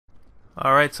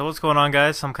Alright, so what's going on,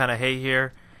 guys? Some kind of Hey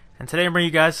here, and today I'm bringing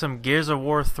you guys some Gears of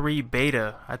War 3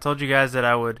 beta. I told you guys that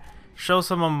I would show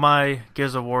some of my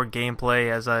Gears of War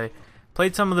gameplay as I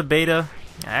played some of the beta.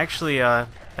 I actually been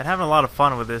having a lot of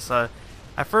fun with this. I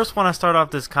first want to start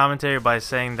off this commentary by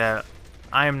saying that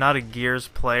I am not a Gears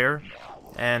player,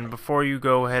 and before you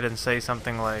go ahead and say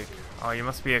something like, "Oh, you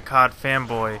must be a COD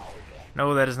fanboy,"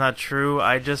 no, that is not true.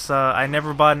 I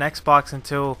never bought an Xbox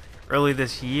until early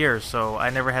this year, so I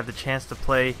never had the chance to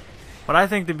play what I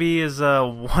think to be is a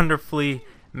wonderfully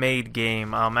made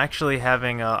game. I'm actually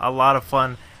having a lot of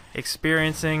fun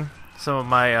experiencing some of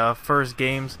my first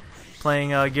games playing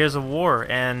Gears of War,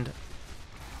 and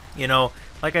you know,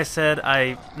 like I said,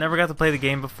 I never got to play the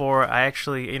game before. I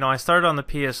actually, I started on the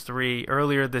PS3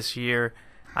 earlier this year.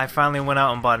 I finally went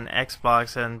out and bought an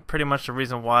Xbox, and pretty much the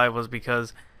reason why was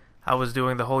because I was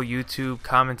doing the whole YouTube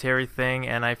commentary thing,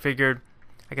 and I figured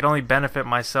I could only benefit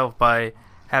myself by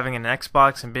having an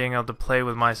Xbox and being able to play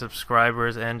with my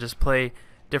subscribers and just play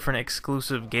different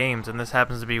exclusive games, and this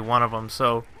happens to be one of them.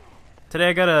 So today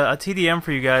I got a TDM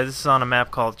for you guys. This is on a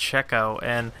map called Checkout,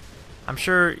 and I'm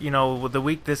sure, with the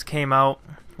week this came out,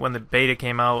 when the beta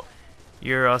came out,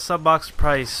 your sub box is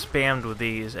probably spammed with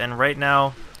these, and right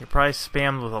now you're probably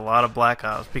spammed with a lot of Black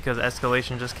Ops because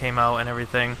Escalation just came out and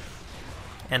everything,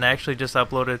 and I actually just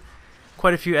uploaded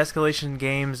quite a few Escalation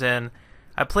games, and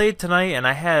I played tonight, and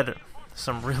I had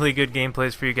some really good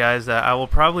gameplays for you guys that I will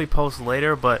probably post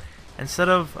later, but instead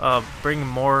of bringing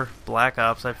more Black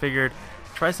Ops, I figured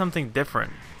try something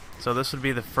different. So this would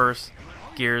be the first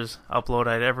Gears upload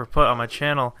I'd ever put on my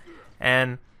channel,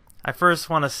 and I first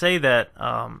want to say that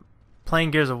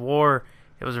playing Gears of War,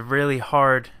 it was a really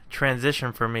hard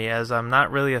transition for me, as I'm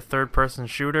not really a third-person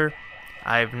shooter.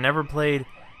 I've never played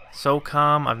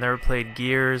SOCOM, I've never played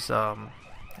Gears.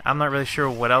 I'm not really sure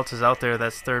what else is out there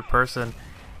that's third person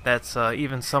that's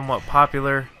even somewhat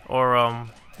popular or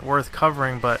worth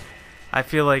covering, but I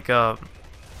feel like I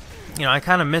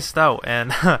kind of missed out,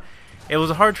 and it was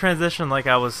a hard transition like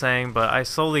I was saying, but I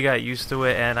slowly got used to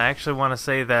it, and I actually want to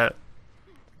say that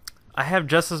I have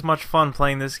just as much fun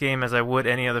playing this game as I would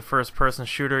any other first person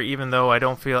shooter, even though I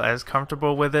don't feel as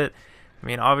comfortable with it. I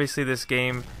mean, obviously this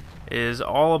game is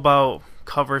all about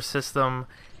cover system,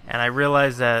 and I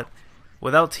realize that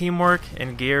without teamwork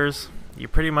in Gears, you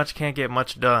pretty much can't get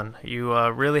much done. You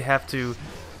really have to,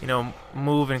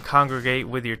 move and congregate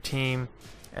with your team,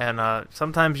 and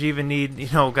sometimes you even need,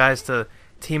 guys to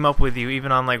team up with you,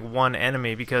 even on like one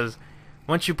enemy, because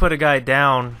once you put a guy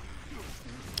down,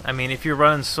 I mean, if you're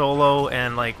running solo,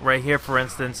 and like right here, for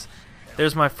instance,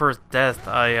 there's my first death.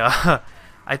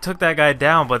 I took that guy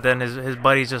down, but then his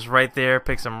buddy's just right there,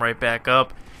 picks him right back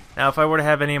up. Now, if I were to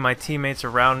have any of my teammates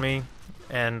around me,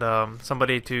 and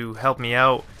somebody to help me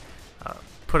out,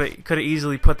 could have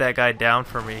easily put that guy down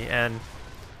for me. And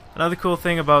another cool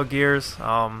thing about Gears,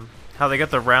 how they got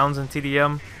the rounds in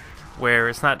TDM, where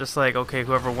it's not just like, okay,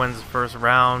 whoever wins the first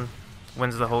round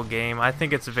wins the whole game. I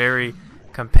think it's very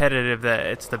competitive, that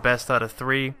it's the best out of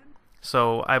 3.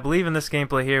 So I believe in this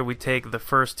gameplay here, we take the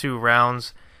first 2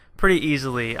 rounds pretty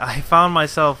easily. I found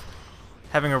myself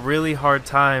having a really hard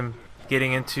time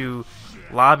getting into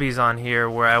lobbies on here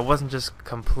where I wasn't just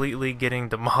completely getting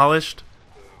demolished,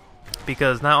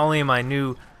 because not only am I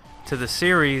new to the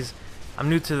series, I'm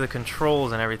new to the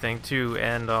controls and everything too.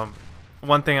 And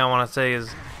one thing I want to say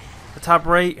is the top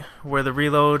right where the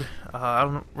reload, I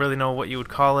don't really know what you would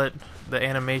call it, the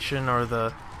animation or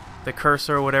the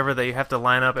cursor or whatever that you have to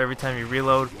line up every time you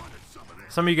reload.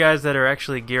 Some of you guys that are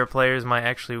actually Gear players might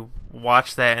actually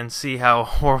watch that and see how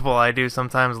horrible I do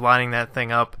sometimes lining that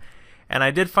thing up. And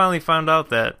I did finally find out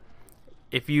that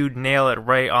if you nail it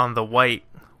right on the white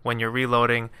when you're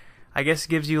reloading, I guess it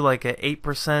gives you like a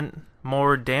 8%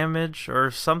 more damage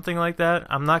or something like that.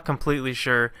 I'm not completely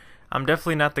sure. I'm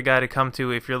definitely not the guy to come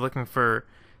to if you're looking for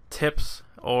tips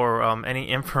or any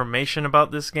information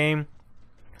about this game.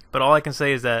 But all I can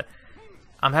say is that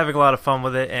I'm having a lot of fun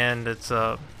with it, and it's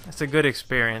a good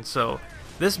experience. So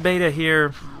this beta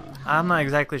here, I'm not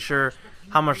exactly sure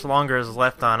how much longer is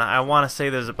left on. I want to say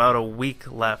there's about a week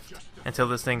left until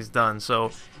this thing's done.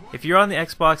 So if you're on the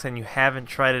Xbox and you haven't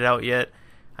tried it out yet,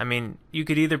 I mean, you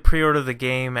could either pre-order the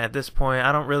game at this point.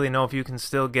 I don't really know if you can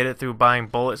still get it through buying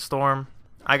Bulletstorm.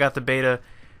 I got the beta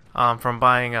from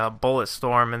buying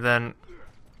Bulletstorm, and then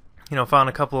found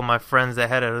a couple of my friends that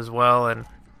had it as well. And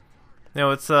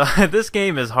it's this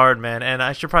game is hard, man. And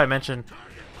I should probably mention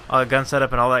gun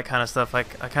setup and all that kind of stuff. I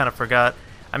kind of forgot.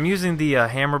 I'm using the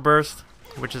Hammer Burst,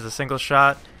 which is a single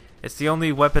shot. It's the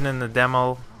only weapon in the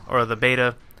demo or the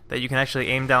beta that you can actually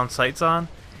aim down sights on,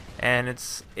 and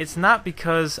it's not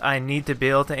because I need to be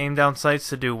able to aim down sights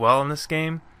to do well in this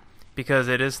game, because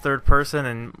it is third person,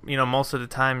 and you know, most of the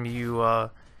time you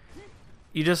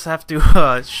just have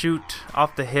to shoot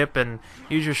off the hip and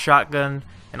use your shotgun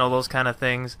and all those kind of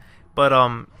things. But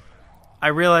I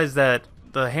realized that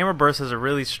the hammer burst is a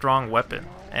really strong weapon,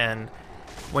 and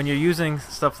when you're using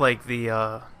stuff like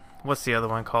the what's the other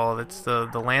one called? It's the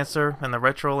Lancer and the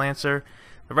Retro Lancer.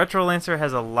 The Retro Lancer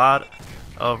has a lot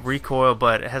of recoil,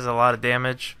 but it has a lot of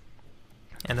damage,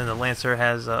 and then the Lancer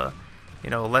has you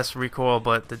know, less recoil,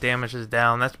 but the damage is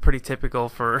down. That's pretty typical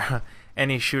for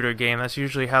any shooter game. That's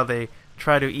usually how they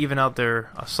try to even out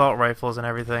their assault rifles and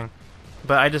everything.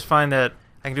 But I just find that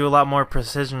I can do a lot more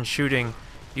precision shooting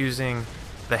using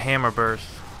the hammer burst,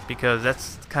 because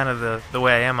that's kind of the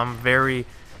way I am. I'm very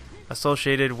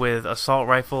associated with assault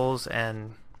rifles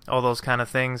and all those kind of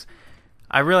things.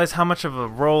 I realize how much of a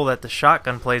role that the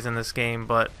shotgun plays in this game,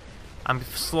 but I'm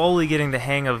slowly getting the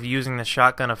hang of using the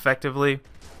shotgun effectively.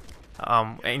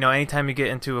 You know, anytime you get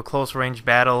into a close range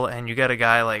battle and you got a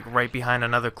guy like right behind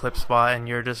another clip spot and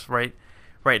you're just right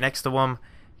next to him,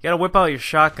 you gotta whip out your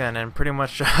shotgun and pretty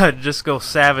much just go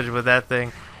savage with that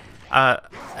thing.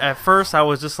 At first I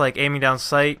was just like aiming down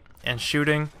sight and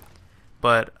shooting,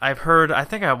 but I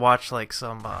think I watched like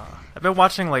some I've been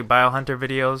watching like Biohunter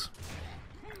videos,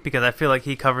 because I feel like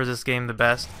he covers this game the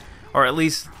best, or at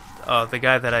least the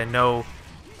guy that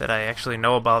I actually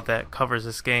know about that covers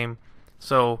this game.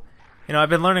 So you know, I've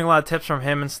been learning a lot of tips from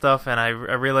him and stuff, and I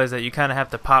realized that you kind of have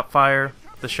to pop fire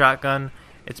the shotgun.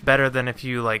 It's better than if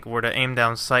you like were to aim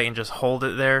down sight and just hold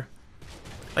it there.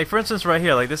 Like for instance right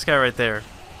here, like this guy right there.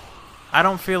 I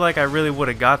don't feel like I really would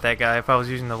have got that guy if I was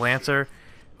using the Lancer,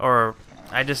 or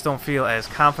I just don't feel as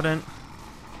confident.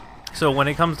 So when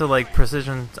it comes to like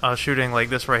precision shooting like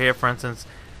this right here, for instance,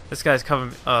 this guy's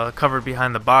covered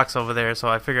behind the box over there, so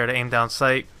I figured I'd aim down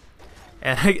sight.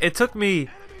 And it took me,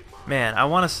 man, I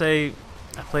want to say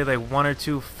I played like 1 or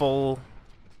 2 full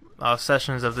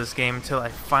sessions of this game until I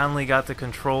finally got the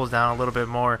controls down a little bit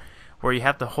more, where you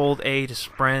have to hold A to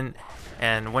sprint,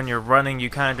 and when you're running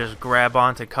you kind of just grab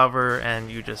onto cover,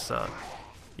 and you just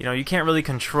you know, you can't really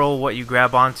control what you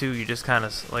grab onto, you just kind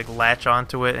of like latch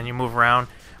onto it and you move around.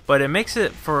 But it makes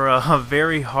it for a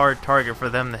very hard target for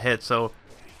them to hit. So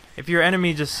if your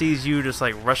enemy just sees you just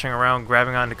like rushing around,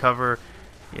 grabbing onto cover,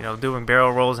 you know, doing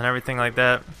barrel rolls and everything like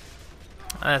that,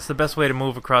 that's the best way to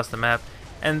move across the map.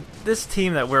 And this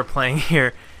team that we're playing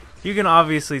here, you can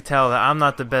obviously tell that I'm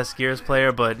not the best Gears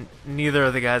player, but neither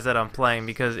are the guys that I'm playing,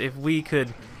 because if we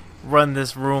could run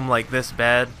this room like this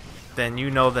bad, then you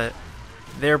know that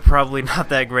they're probably not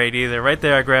that great either. Right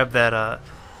there I grabbed that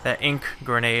ink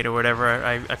grenade or whatever.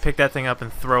 I picked that thing up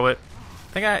and throw it.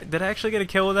 Did I actually get a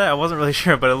kill with that? I wasn't really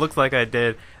sure, but it looked like I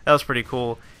did. That was pretty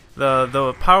cool.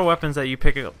 The power weapons that you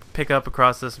pick up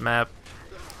across this map,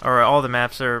 or all the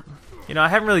maps, are, you know, I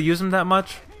haven't really used them that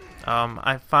much.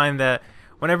 I find that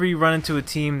whenever you run into a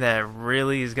team that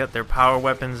really has got their power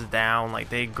weapons down, like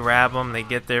they grab them, they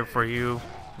get there for you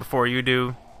before you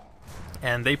do,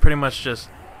 and they pretty much just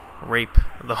rape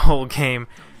the whole game.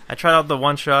 I tried out the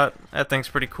one shot. That thing's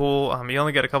pretty cool. You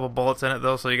only get a couple bullets in it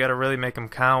though, so you got to really make them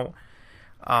count.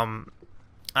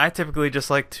 I typically just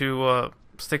like to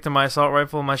stick to my assault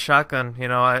rifle and my shotgun. You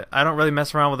know, I don't really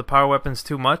mess around with the power weapons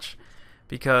too much,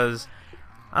 because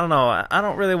I don't know, I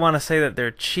don't really want to say that they're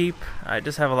cheap. I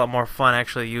just have a lot more fun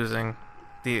actually using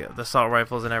the assault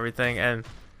rifles and everything. And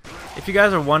if you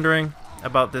guys are wondering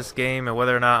about this game and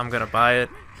whether or not I'm gonna buy it,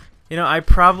 you know, I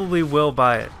probably will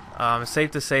buy it. It's safe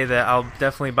to say that I'll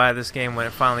definitely buy this game when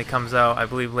it finally comes out, I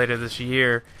believe later this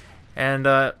year, and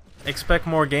expect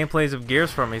more gameplays of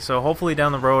Gears from me. So hopefully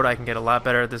down the road I can get a lot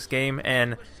better at this game.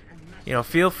 And you know,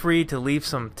 feel free to leave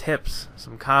some tips,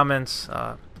 some comments,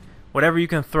 whatever you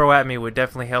can throw at me would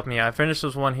definitely help me out. I finished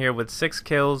this one here with 6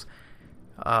 kills,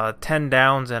 10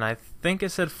 downs, and I think it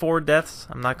said 4 deaths.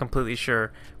 I'm not completely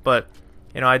sure, but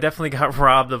you know, I definitely got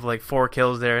robbed of like 4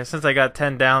 kills there. Since I got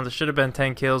 10 downs, it should have been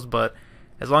 10 kills, but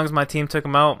as long as my team took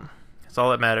them out, that's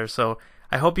all that matters. So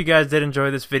I hope you guys did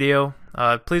enjoy this video.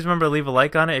 Please remember to leave a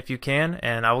like on it if you can,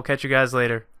 and I will catch you guys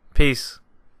later. Peace.